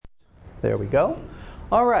There we go.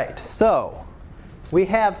 All right, so we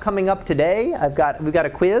have coming up today, we've got a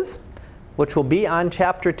quiz, which will be on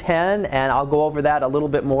Chapter 10, and I'll go over that a little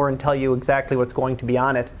bit more and tell you exactly what's going to be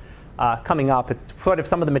on it coming up. It's sort of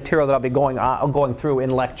some of the material that I'll be going through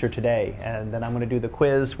in lecture today, and then I'm going to do the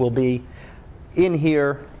quiz. Will be in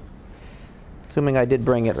here, assuming I did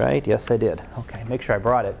bring it, right? Yes, I did. Okay, make sure I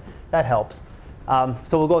brought it. That helps.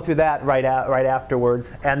 So we'll go through that right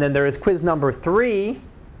afterwards. And then there is quiz number 3,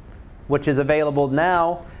 which is available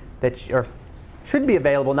now, or should be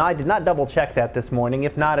available now. I did not double check that this morning.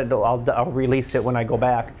 If not, I'll release it when I go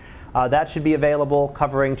back. That should be available,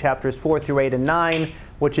 covering chapters 4 through 8 and 9,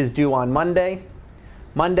 which is due on Monday.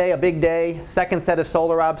 Monday, a big day, second set of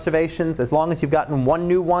solar observations. As long as you've gotten one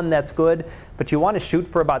new one, that's good. But you want to shoot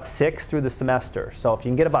for about 6 through the semester. So if you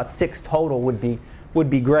can get about 6 total would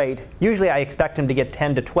be great. Usually I expect them to get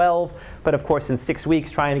 10 to 12, but of course in 6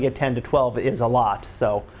 weeks trying to get 10 to 12 is a lot.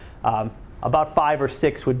 So about 5 or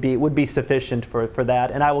 6 would be sufficient for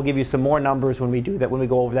that. And I will give you some more numbers when we do that, when we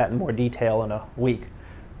go over that in more detail in a week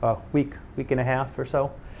and a half or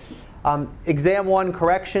so. Exam 1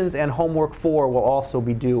 corrections and homework 4 will also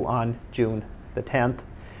be due on June the 10th.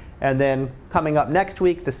 And then coming up next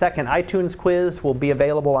week, the second iTunes quiz will be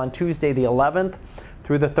available on Tuesday the 11th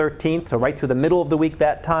through the 13th, so right through the middle of the week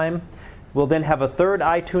that time. We'll then have a third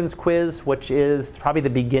iTunes quiz, which is probably the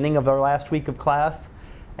beginning of our last week of class,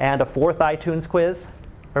 and a fourth iTunes quiz.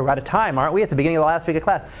 We're out of time, aren't we? It's the beginning of the last week of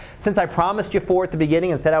class. Since I promised you 4 at the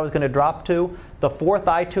beginning and said I was going to drop 2, the fourth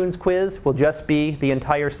iTunes quiz will just be the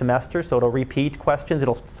entire semester, so it'll repeat questions.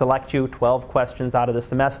 It'll select you 12 questions out of the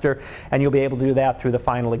semester, and you'll be able to do that through the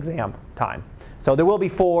final exam time. So there will be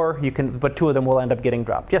 4, but 2 of them will end up getting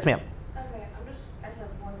dropped. Yes, ma'am? Okay, I just have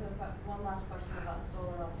one last question about the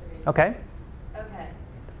solar observation. Okay. Okay,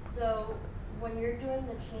 so when you're doing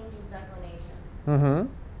the change in declination, Mm-hmm.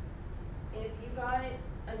 if you got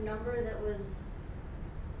a number that was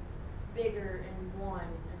bigger in one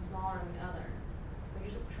and smaller in the other, would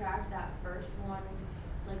you subtract that first one?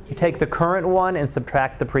 You take the current one and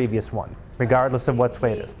subtract the previous one, regardless of what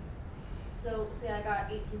way it is. So say I got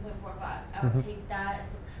 18.45. I would take that and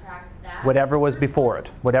subtract that. Whatever was before it.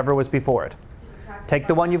 Whatever was before it. Take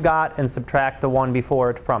the one you've got and subtract the one before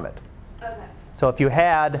it from it. Okay. So if you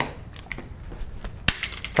had,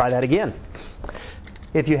 try that again.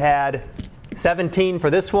 If you had 17 for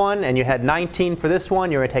this one and you had 19 for this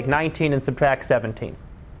one, you're going to take 19 and subtract 17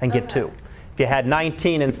 and get 2. If you had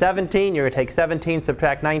 19 and 17, you're going to take 17,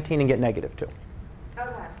 subtract 19, and get negative 2.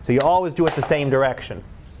 Okay. So you always do it the same direction.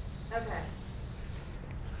 Okay.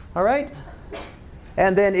 All right?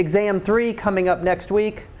 And then exam 3 coming up next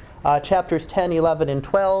week, chapters 10, 11, and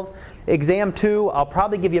 12. Exam 2, I'll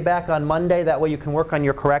probably give you back on Monday. That way you can work on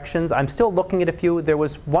your corrections. I'm still looking at a few. There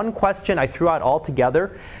was one question I threw out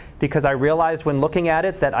altogether because I realized when looking at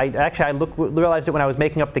it that I realized it when I was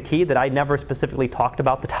making up the key that I never specifically talked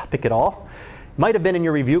about the topic at all. Might have been in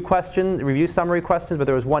your review summary questions, but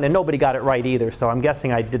there was one, and nobody got it right either, so I'm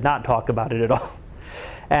guessing I did not talk about it at all.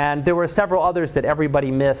 And there were several others that everybody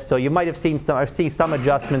missed, so you might have seen some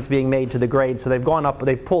adjustments being made to the grade, so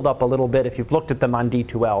they've pulled up a little bit if you've looked at them on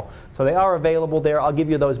D2L. So they are available there. I'll give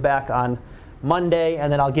you those back on Monday,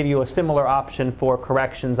 and then I'll give you a similar option for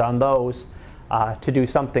corrections on those to do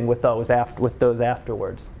something with those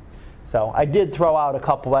afterwards. So I did throw out a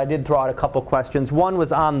couple questions. One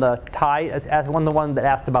was on the tide, the one that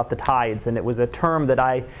asked about the tides, and it was a term that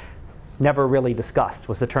I never really discussed,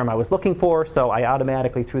 was the term I was looking for, so I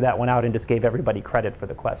automatically threw that one out and just gave everybody credit for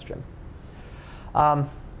the question.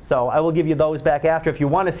 So I will give you those back after. If you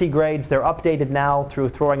want to see grades, they're updated now through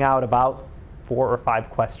throwing out about 4 or 5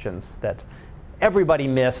 questions that everybody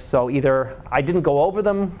missed. So either I didn't go over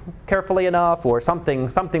them carefully enough, or something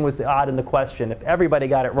was odd in the question. If everybody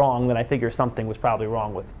got it wrong, then I figure something was probably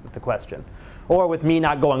wrong with the question, or with me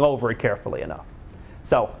not going over it carefully enough.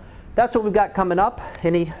 So that's what we've got coming up.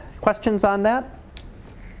 Any questions on that?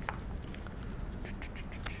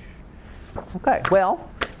 Okay, well,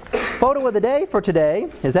 photo of the day for today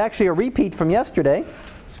is actually a repeat from yesterday.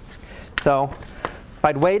 So if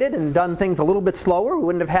I'd waited and done things a little bit slower, I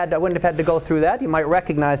wouldn't have had to go through that. You might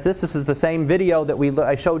recognize this. This is the same video that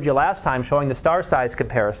I showed you last time showing the star size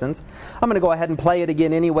comparisons. I'm going to go ahead and play it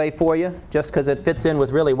again anyway for you, just because it fits in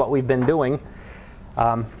with really what we've been doing.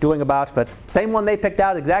 But same one they picked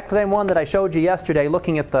out, exactly the same one that I showed you yesterday,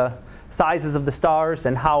 looking at the sizes of the stars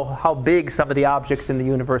and how big some of the objects in the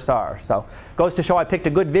universe are. So goes to show I picked a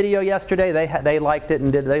good video yesterday. They liked it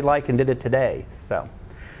and did it today. So,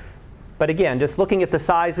 but again, just looking at the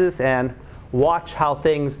sizes and watch how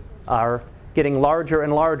things are getting larger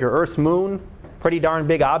and larger. Earth's moon, pretty darn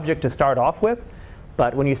big object to start off with.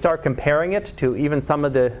 But when you start comparing it to even some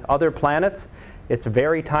of the other planets, it's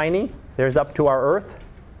very tiny. There's up to our Earth,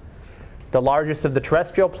 the largest of the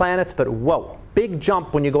terrestrial planets, but whoa, big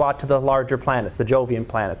jump when you go out to the larger planets, the Jovian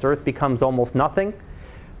planets. Earth becomes almost nothing.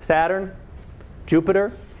 Saturn,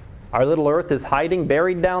 Jupiter, our little Earth is hiding,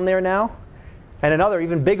 buried down there now. And another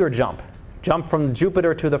even bigger jump from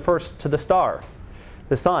Jupiter to the star,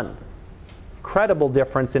 the sun. Incredible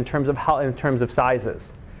difference in terms of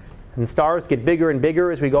sizes. And stars get bigger and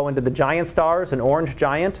bigger as we go into the giant stars, an orange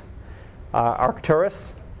giant,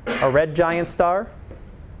 Arcturus, a red giant star,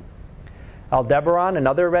 Aldebaran,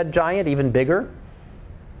 another red giant, even bigger,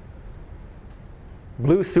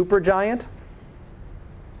 blue supergiant,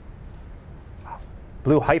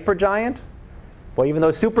 blue hypergiant. Well, even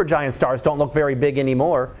those supergiant stars don't look very big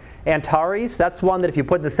anymore. Antares, that's one that if you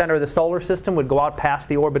put in the center of the solar system would go out past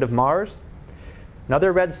the orbit of Mars.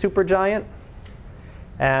 Another red supergiant.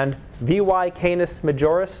 And VY Canis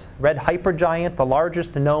Majoris, red hypergiant, the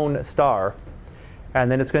largest known star.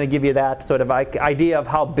 And then it's going to give you that sort of idea of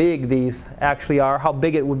how big these actually are, how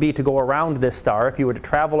big it would be to go around this star if you were to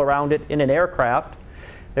travel around it in an aircraft.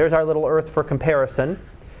 There's our little Earth for comparison.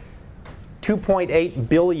 2.8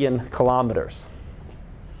 billion kilometers.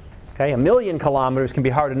 Okay, 1,000,000 kilometers can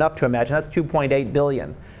be hard enough to imagine. That's 2.8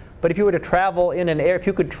 billion. But if you were to travel if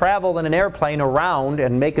you could travel in an airplane around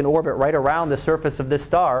and make an orbit right around the surface of this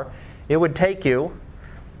star, it would take you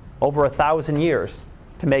over 1,000 years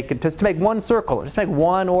to make one circle, just to make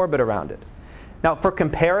one orbit around it. Now, for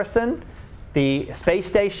comparison, the space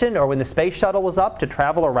station, or when the space shuttle was up, to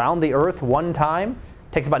travel around the Earth one time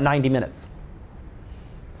takes about 90 minutes.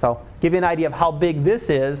 So, give you an idea of how big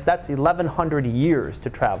this is. That's 1,100 years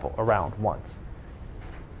to travel around once.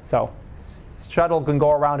 So, shuttle could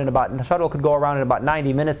go around in about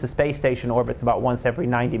 90 minutes. The space station orbits about once every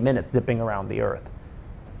 90 minutes, zipping around the Earth.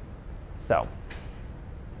 So,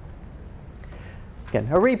 again,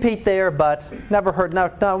 a repeat there, but never hurt. Now,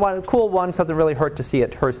 one cool one, doesn't really hurt to see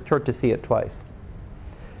it. Hurt to see it twice.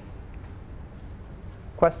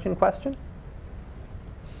 Question?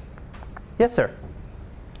 Yes, sir.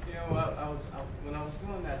 When I was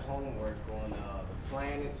doing that homework on the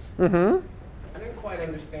planets, Mm-hmm. I didn't quite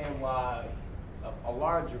understand why a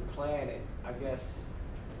larger planet, I guess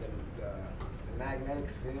the magnetic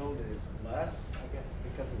field is less, I guess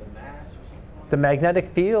because of the mass or something like The magnetic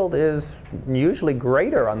field is usually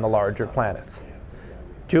greater on the larger planets.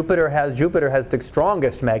 Jupiter has the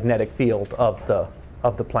strongest magnetic field of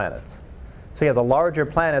the planets. So yeah, the larger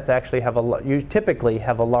planets actually typically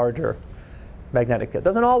have a larger magnetic field. It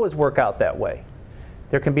doesn't always work out that way.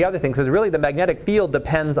 There can be other things. So really the magnetic field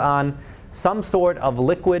depends on some sort of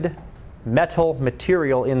liquid metal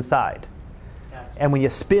material inside. And when you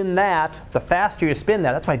spin that, the faster you spin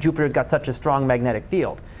that, that's why Jupiter's got such a strong magnetic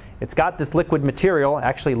field. It's got this liquid material,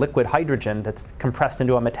 actually liquid hydrogen, that's compressed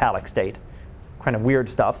into a metallic state. Kind of weird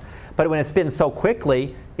stuff. But when it spins so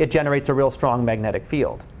quickly, it generates a real strong magnetic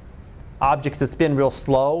field. Objects that spin real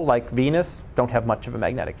slow, like Venus, don't have much of a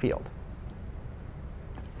magnetic field.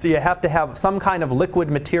 So you have to have some kind of liquid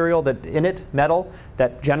material metal,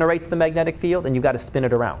 that generates the magnetic field, and you've got to spin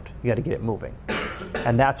it around. You've got to get it moving.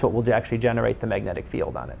 And that's what will actually generate the magnetic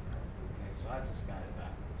field on it. Okay, so I just got it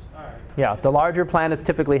backwards. All right. Yeah, the larger planets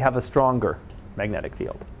typically have a stronger magnetic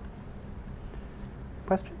field.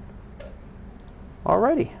 Question?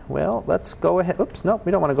 Alrighty, well, let's go ahead. Oops, no,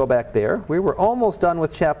 we don't want to go back there. We were almost done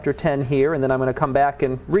with Chapter 10 here, and then I'm going to come back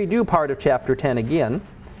and redo part of Chapter 10 again.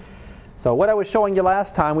 So what I was showing you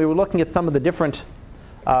last time, we were looking at some of the different,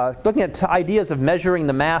 looking at ideas of measuring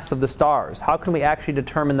the mass of the stars. How can we actually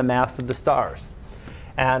determine the mass of the stars?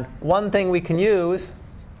 And one thing we can use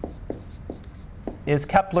is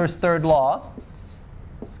Kepler's third law.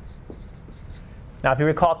 Now, if you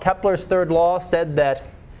recall, Kepler's third law said that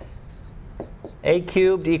a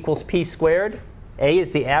cubed equals p squared. A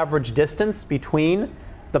is the average distance between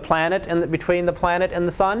the planet and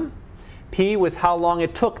the sun. P was how long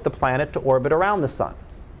it took the planet to orbit around the sun.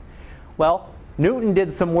 Well, Newton did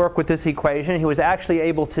some work with this equation. He was actually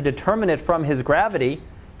able to determine it from his gravity,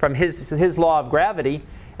 from his law of gravity,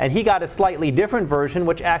 and he got a slightly different version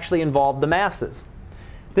which actually involved the masses.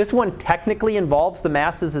 This one technically involves the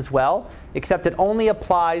masses as well, except it only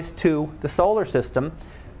applies to the solar system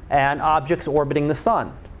and objects orbiting the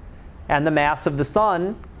sun. And the mass of the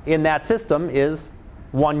sun in that system is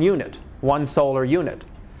 1 unit, 1 solar unit.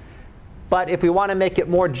 But if we want to make it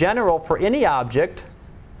more general for any object,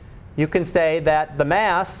 you can say that the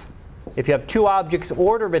mass, if you have two objects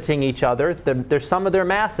orbiting each other, the sum of their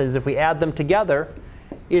masses, if we add them together,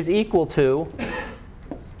 is equal to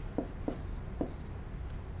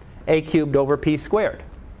a cubed over p squared.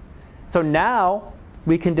 So now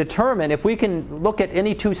we can determine, if we can look at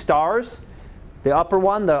any two stars, the upper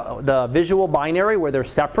one, the visual binary where they're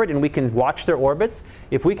separate and we can watch their orbits,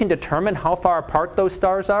 if we can determine how far apart those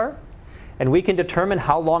stars are, and we can determine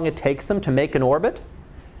how long it takes them to make an orbit,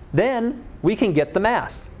 then we can get the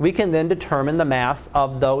mass. We can then determine the mass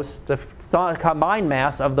of those, the combined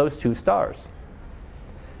mass of those two stars.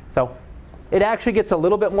 So it actually gets a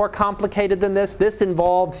little bit more complicated than this. This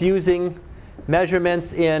involves using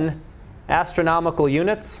measurements in astronomical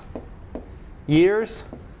units, years,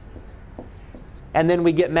 and then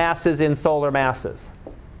we get masses in solar masses.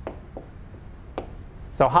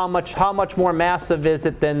 So how much more massive is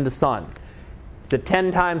it than the sun? Is it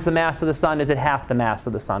 10 times the mass of the sun? Is it half the mass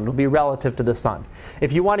of the sun? It'll be relative to the sun.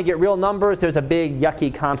 If you want to get real numbers, there's a big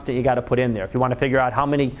yucky constant you got to put in there. If you want to figure out how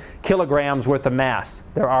many kilograms worth of mass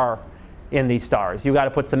there are in these stars, you got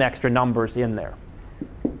to put some extra numbers in there.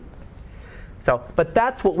 So, but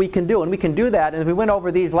that's what we can do, and we can do that. And we went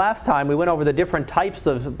over these last time. We went over the different types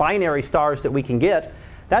of binary stars that we can get.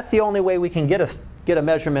 That's the only way we can get a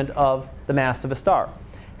measurement of the mass of a star.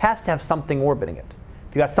 It has to have something orbiting it.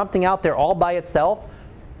 If you've got something out there all by itself,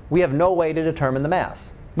 we have no way to determine the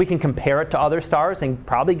mass. We can compare it to other stars and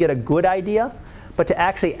probably get a good idea, but to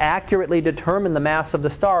actually accurately determine the mass of the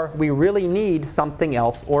star, we really need something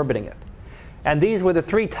else orbiting it. And these were the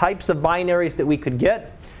three types of binaries that we could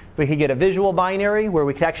get. We could get a visual binary where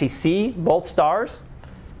we could actually see both stars.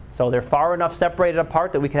 So they're far enough separated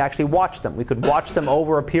apart that we could actually watch them. We could watch them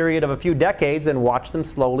over a period of a few decades and watch them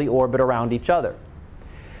slowly orbit around each other.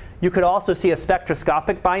 You could also see a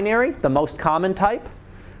spectroscopic binary, the most common type,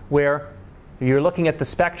 where you're looking at the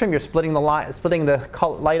spectrum, you're splitting the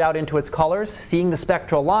light out into its colors, seeing the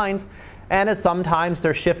spectral lines, and sometimes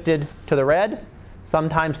they're shifted to the red,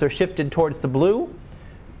 sometimes they're shifted towards the blue.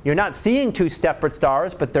 You're not seeing two separate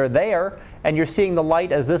stars, but they're there, and you're seeing the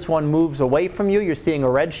light as this one moves away from you, you're seeing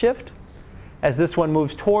a red shift. As this one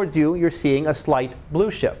moves towards you, you're seeing a slight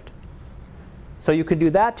blue shift. So you could do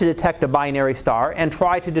that to detect a binary star and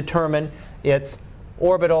try to determine its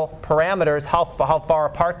orbital parameters, how far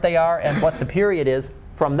apart they are, and what the period is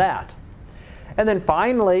from that. And then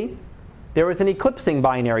finally, there was an eclipsing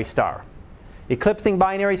binary star. Eclipsing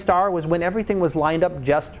binary star was when everything was lined up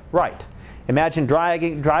just right. Imagine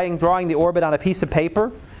drawing the orbit on a piece of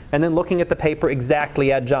paper and then looking at the paper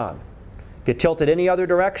exactly edge on. If you tilt it any other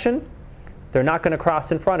direction, they're not going to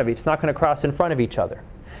cross in front of each. It's not going to cross in front of each other.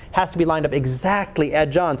 It has to be lined up exactly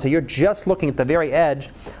edge on, so you're just looking at the very edge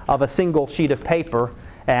of a single sheet of paper,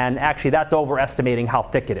 and actually that's overestimating how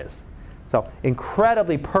thick it is. So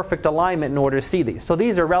incredibly perfect alignment in order to see these. So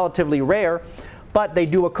these are relatively rare, but they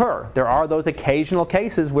do occur. There are those occasional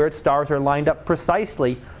cases where stars are lined up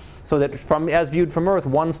precisely so that as viewed from Earth,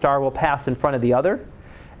 one star will pass in front of the other.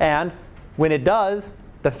 And when it does,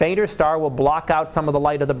 the fainter star will block out some of the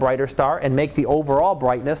light of the brighter star and make the overall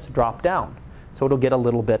brightness drop down. So it'll get a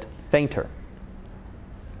little bit fainter.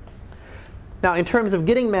 Now, in terms of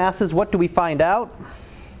getting masses, what do we find out?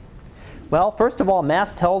 Well, first of all,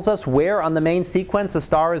 mass tells us where on the main sequence a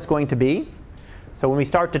star is going to be. So when we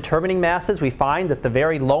start determining masses, we find that the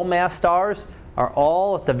very low mass stars are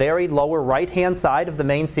all at the very lower right-hand side of the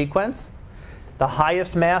main sequence. The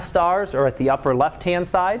highest mass stars are at the upper left-hand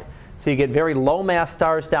side. So you get very low mass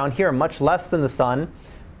stars down here, much less than the sun,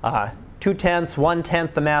 2/10,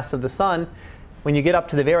 1/10 the mass of the sun. When you get up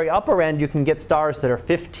to the very upper end, you can get stars that are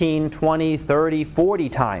 15, 20, 30, 40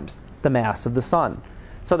 times the mass of the sun.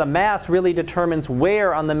 So the mass really determines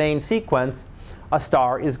where on the main sequence a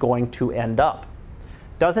star is going to end up.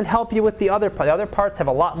 Doesn't help you with the other part. The other parts have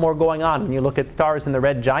a lot more going on. When you look at stars in the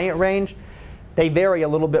red giant range, they vary a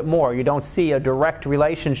little bit more. You don't see a direct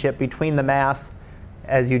relationship between the mass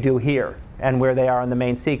as you do here and where they are in the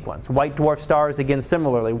main sequence. White dwarf stars, again,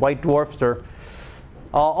 similarly. White dwarfs are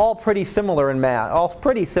all pretty similar in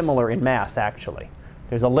mass, actually.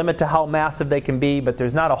 There's a limit to how massive they can be, but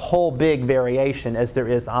there's not a whole big variation as there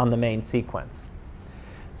is on the main sequence.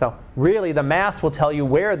 So really, the mass will tell you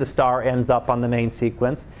where the star ends up on the main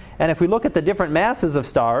sequence. And if we look at the different masses of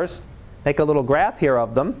stars, make a little graph here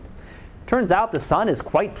of them, turns out the sun is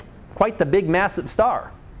quite the big massive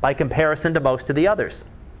star by comparison to most of the others.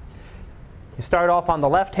 You start off on the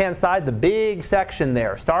left-hand side, the big section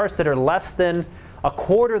there, stars that are less than a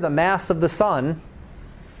quarter the mass of the sun,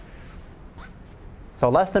 so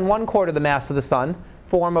less than 1/4 the mass of the sun,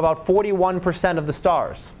 form about 41% of the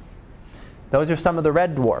stars. Those are some of the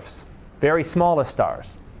red dwarfs, very smallest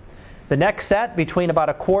stars. The next set, between about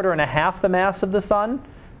 1/4 and 1/2 the mass of the sun,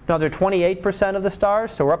 another 28% of the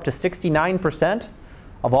stars, so we're up to 69%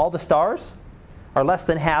 of all the stars are less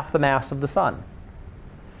than half the mass of the sun.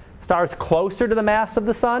 Stars closer to the mass of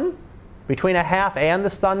the sun, between a half and the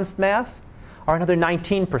sun's mass are another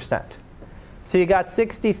 19%. So you got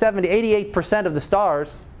 60, 70, 88% of the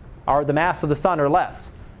stars are the mass of the sun or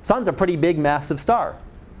less. Sun's a pretty big, massive star.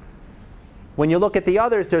 When you look at the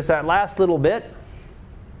others, there's that last little bit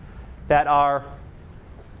that are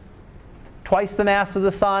twice the mass of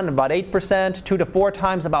the sun, about 8%, 2 to 4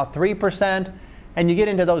 times, about 3%. And you get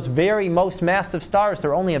into those very most massive stars,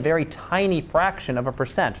 they're only a very tiny fraction of a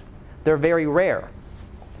percent. They're very rare.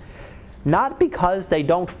 Not because they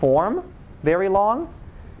don't form very long,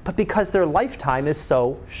 but because their lifetime is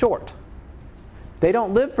so short. They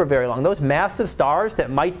don't live for very long. Those massive stars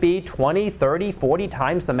that might be 20, 30, 40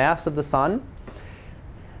 times the mass of the sun,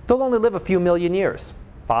 they'll only live a few million years,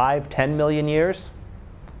 5, 10 million years.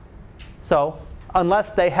 So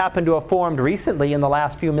unless they happen to have formed recently in the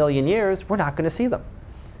last few million years, we're not going to see them.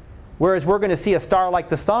 Whereas we're going to see a star like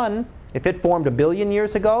the sun, if it formed 1 billion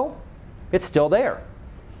years ago, it's still there.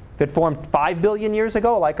 If it formed 5 billion years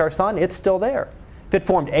ago, like our sun, it's still there. If it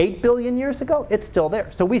formed 8 billion years ago, it's still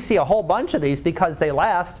there. So we see a whole bunch of these because they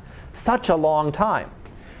last such a long time.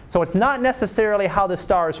 So it's not necessarily how the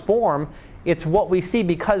stars form, it's what we see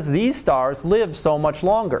because these stars live so much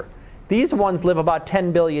longer. These ones live about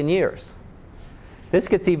 10 billion years. This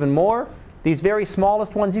gets even more. These very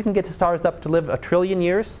smallest ones, you can get to stars up to live 1 trillion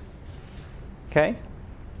years. Okay?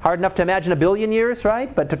 Hard enough to imagine 1 billion years,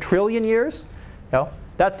 right? But 1 trillion years,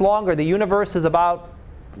 that's longer. The universe is about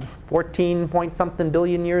 14 point something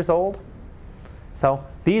billion years old. So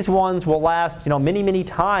these ones will last, many, many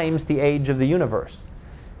times the age of the universe.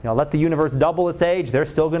 Let the universe double its age, they're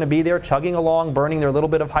still going to be there chugging along, burning their little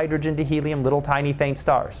bit of hydrogen to helium, little tiny faint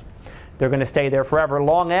stars. They're going to stay there forever,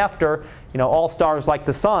 long after all stars like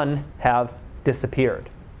the sun have disappeared.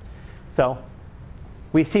 So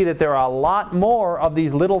we see that there are a lot more of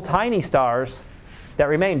these little tiny stars that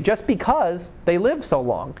remain just because they live so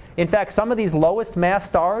long. In fact, some of these lowest mass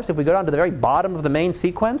stars, if we go down to the very bottom of the main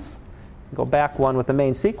sequence, go back one with the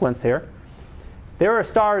main sequence here, there are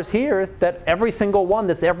stars here that every single one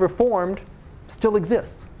that's ever formed still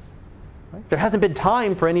exists. Right? There hasn't been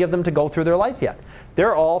time for any of them to go through their life yet.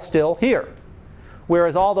 They're all still here.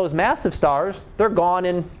 Whereas all those massive stars, they're gone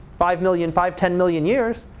in 5 million, 10 million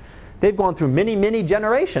years. They've gone through many, many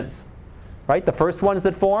generations. Right? The first ones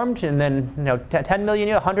that formed, and then 10 million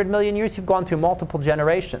years, 100 million years, you've gone through multiple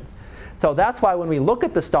generations. So that's why when we look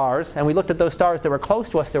at the stars, and we looked at those stars that were close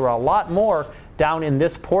to us, there were a lot more down in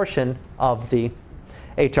this portion of the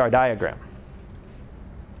HR diagram.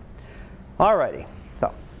 Alrighty,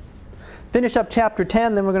 so finish up chapter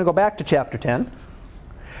 10, then we're going to go back to chapter 10.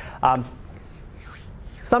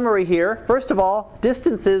 Summary here. First of all,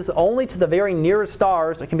 distances only to the very nearest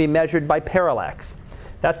stars can be measured by parallax.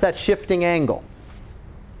 That's that shifting angle.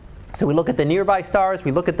 So we look at the nearby stars,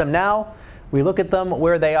 we look at them now, we look at them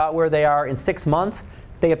where they are in 6 months.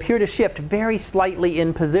 They appear to shift very slightly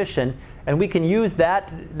in position, and we can use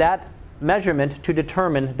that measurement to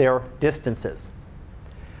determine their distances.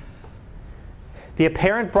 The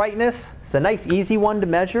apparent brightness is a nice easy one to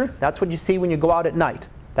measure. That's what you see when you go out at night.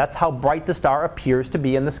 That's how bright the star appears to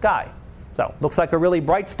be in the sky. So, looks like a really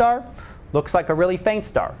bright star, looks like a really faint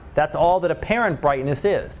star. That's all that apparent brightness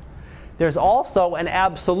is. There's also an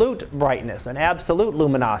absolute brightness, an absolute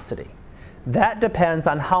luminosity. That depends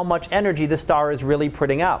on how much energy the star is really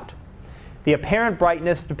putting out. The apparent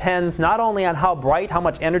brightness depends not only on how bright, how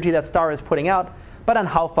much energy that star is putting out, but on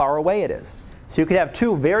how far away it is. So you could have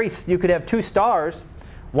two stars,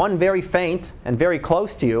 one very faint and very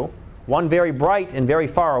close to you, one very bright and very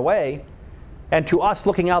far away, and to us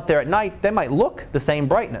looking out there at night, they might look the same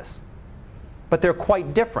brightness. But they're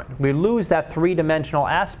quite different. We lose that three-dimensional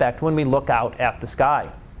aspect when we look out at the sky.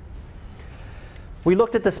 We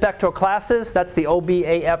looked at the spectral classes. That's the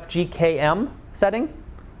OBAFGKM setting,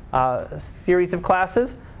 series of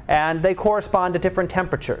classes, and they correspond to different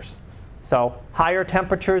temperatures. So higher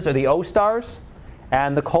temperatures are the O stars,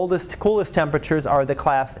 and the coolest temperatures are the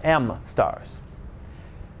class M stars.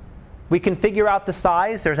 We can figure out the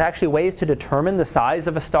size. There's actually ways to determine the size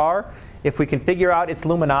of a star if we can figure out its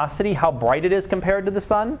luminosity, how bright it is compared to the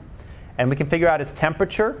sun, and we can figure out its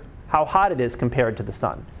temperature, how hot it is compared to the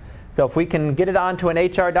sun. So if we can get it onto an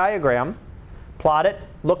HR diagram, plot it,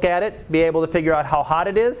 look at it, be able to figure out how hot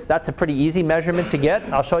it is, that's a pretty easy measurement to get.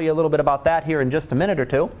 I'll show you a little bit about that here in just a minute or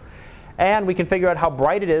two. And we can figure out how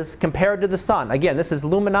bright it is compared to the sun. Again, this is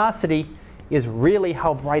luminosity is really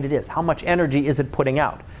how bright it is. How much energy is it putting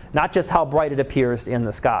out? Not just how bright it appears in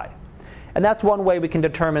the sky. And that's one way we can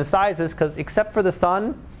determine sizes, because except for the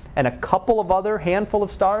sun and a couple of other handful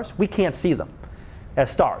of stars, we can't see them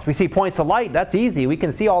as stars. We see points of light, that's easy. We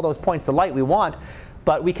can see all those points of light we want.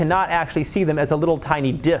 but we cannot actually see them as a little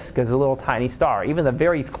tiny disk, as a little tiny star. Even the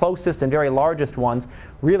very closest and very largest ones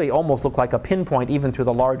really almost look like a pinpoint even through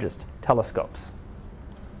the largest telescopes.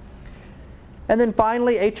 And then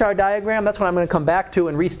finally, HR diagram, that's what I'm going to come back to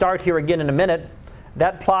and restart here again in a minute.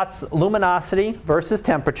 That plots luminosity versus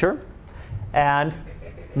temperature. And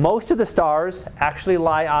most of the stars actually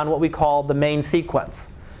lie on what we call the main sequence.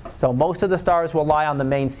 So most of the stars will lie on the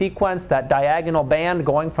main sequence, that diagonal band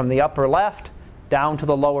going from the upper left down to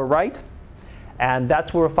the lower right. And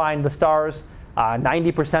that's where we'll find the stars.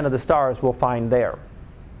 90% of the stars we'll find there.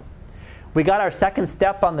 We got our second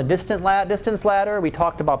step on the distance ladder. We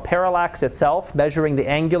talked about parallax itself, measuring the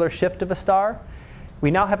angular shift of a star.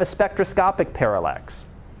 We now have a spectroscopic parallax.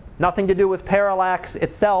 Nothing to do with parallax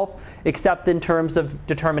itself, except in terms of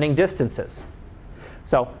determining distances.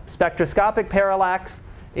 So spectroscopic parallax,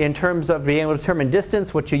 in terms of being able to determine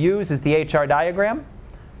distance, what you use is the HR diagram.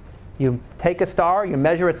 You take a star, you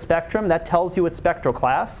measure its spectrum. That tells you its spectral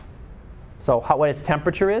class, so what its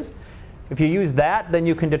temperature is. If you use that, then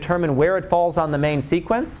you can determine where it falls on the main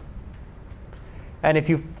sequence. And if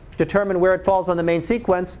you determine where it falls on the main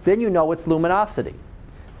sequence, then you know its luminosity.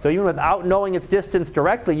 So even without knowing its distance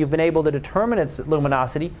directly, you've been able to determine its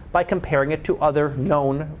luminosity by comparing it to other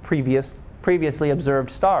known previously observed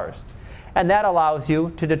stars. And that allows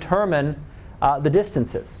you to determine the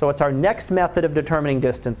distances. So it's our next method of determining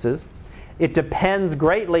distances. It depends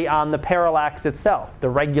greatly on the parallax itself, the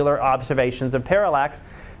regular observations of parallax,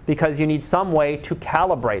 because you need some way to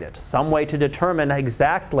calibrate it, some way to determine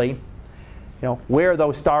exactly where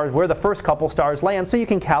those stars, where the first couple stars land, so you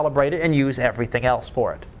can calibrate it and use everything else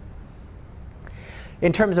for it.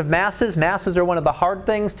 In terms of masses, masses are one of the hard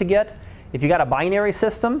things to get. If you got a binary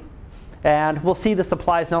system, and we'll see this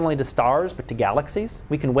applies not only to stars but to galaxies.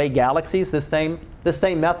 We can weigh galaxies this same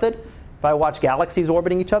method. If I watch galaxies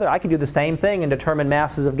orbiting each other, I can do the same thing and determine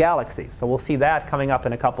masses of galaxies. So we'll see that coming up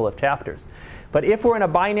in a couple of chapters. But if we're in a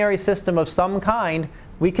binary system of some kind,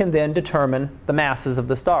 we can then determine the masses of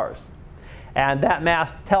the stars. And that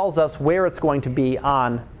mass tells us where it's going to be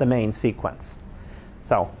on the main sequence.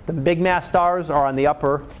 So the big mass stars are on the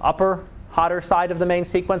upper hotter side of the main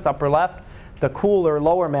sequence, upper left. The cooler,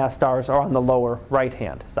 lower mass stars are on the lower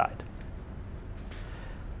right-hand side.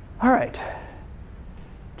 All right.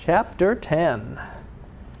 Chapter 10.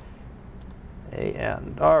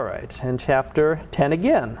 All right, and chapter 10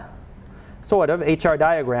 again. Sort of. HR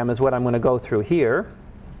diagram is what I'm going to go through here.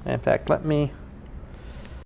 In fact, let me